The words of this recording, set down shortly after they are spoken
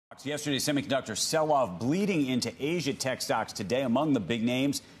Yesterday's semiconductor sell-off bleeding into Asia tech stocks today. Among the big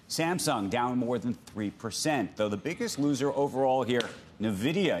names, Samsung down more than 3%. Though the biggest loser overall here,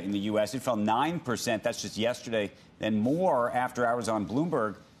 Nvidia in the U.S., it fell 9%. That's just yesterday. Then more after hours on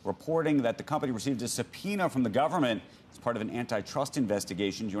Bloomberg reporting that the company received a subpoena from the government as part of an antitrust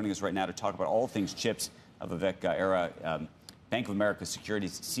investigation. Joining us right now to talk about all things chips, Vivek Arya, Bank of America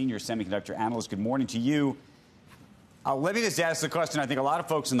Securities senior semiconductor analyst. Good morning to you. Let me just ask the question I think a lot of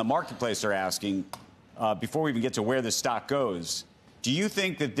folks in the marketplace are asking before we even get to where the stock goes. Do you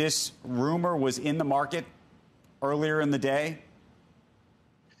think that this rumor was in the market earlier in the day?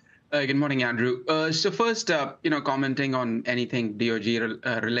 Good morning, Andrew. So first, commenting on anything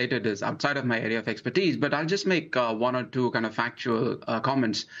DOJ related is outside of my area of expertise, but I'll just make one or two kind of factual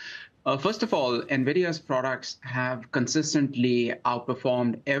comments. First of all, NVIDIA's products have consistently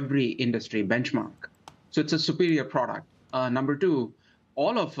outperformed every industry benchmark. So it's a superior product. Number two,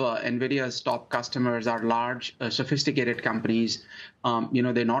 all of NVIDIA's top customers are large, sophisticated companies.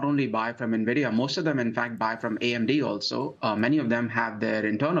 They not only buy from NVIDIA, most of them, in fact, buy from AMD also. Many of them have their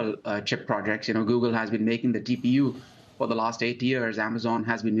internal chip projects. Google has been making the TPU for the last 8 years. Amazon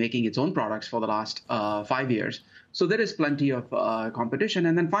has been making its own products for the last 5 years. So there is plenty of competition.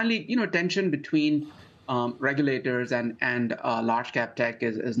 And then finally, tension between regulators and large cap tech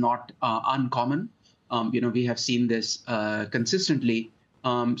is not uncommon. We have seen this consistently.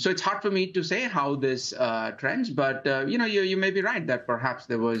 So it's hard for me to say how this trends, but you may be right that perhaps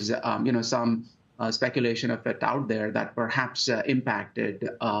there was some speculation of it out there that perhaps impacted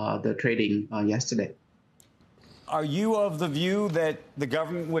the trading yesterday. Are you of the view that the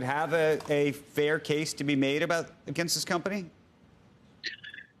government would have a fair case to be made against this company?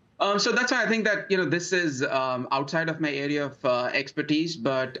 So that's why I think that this is outside of my area of expertise,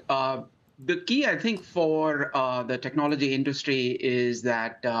 but the key, I think, for the technology industry is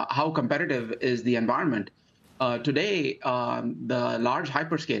that how competitive is the environment. Today, the large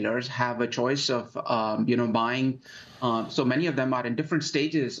hyperscalers have a choice of, buying. So many of them are in different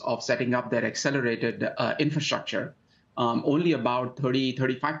stages of setting up their accelerated infrastructure. Only about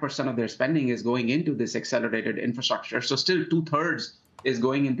 35% of their spending is going into this accelerated infrastructure. So still 2/3 is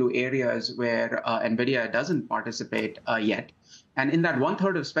going into areas where NVIDIA doesn't participate yet. And in that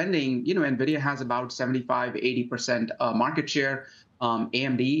 1/3 of spending, NVIDIA has about 75–80% market share.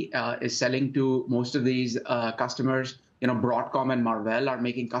 AMD is selling to most of these customers. Broadcom and Marvell are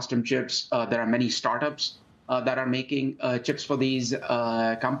making custom chips. There are many startups that are making chips for these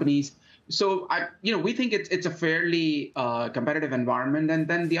companies. So we think it's a fairly competitive environment. And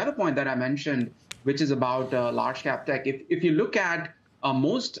then the other point that I mentioned, which is about large cap tech, if you look at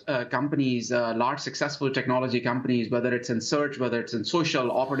most companies, large successful technology companies, whether it's in search, whether it's in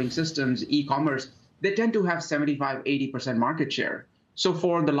social, operating systems, e-commerce, they tend to have 75–80% market share. So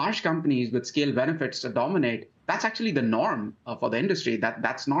for the large companies with scale benefits to dominate, that's actually the norm for the industry.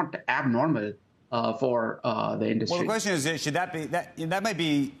 That's not abnormal for the industry. Well, the question is, should that be that might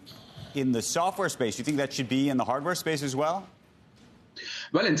be in the software space? You think that should be in the hardware space as well?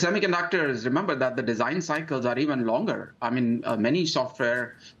 Well, in semiconductors, remember that the design cycles are even longer. I mean, many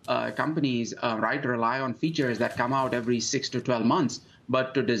software companies rely on features that come out every 6 to 12 months.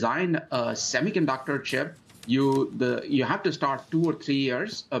 But to design a semiconductor chip, you have to start 2 or 3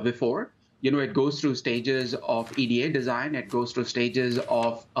 years before. It goes through stages of EDA design. It goes through stages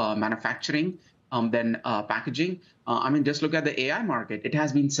of manufacturing, then packaging. Just look at the AI market. It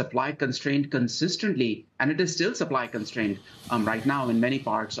has been supply constrained consistently, and it is still supply constrained right now in many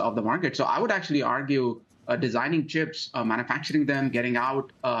parts of the market. So I would actually argue designing chips, manufacturing them, getting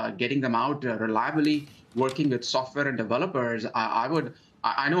them out reliably, working with software and developers.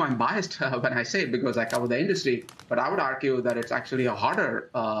 I know I'm biased when I say it because I cover the industry, but I would argue that it's actually a harder,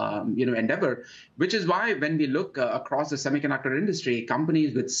 endeavor, which is why when we look across the semiconductor industry,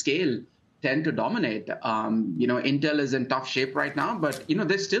 companies with scale tend to dominate. Intel is in tough shape right now, but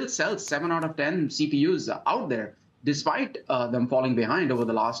they still sell 7 out of 10 CPUs out there, despite them falling behind over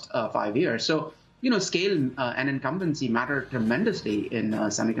the last 5 years. So scale and incumbency matter tremendously in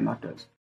semiconductors.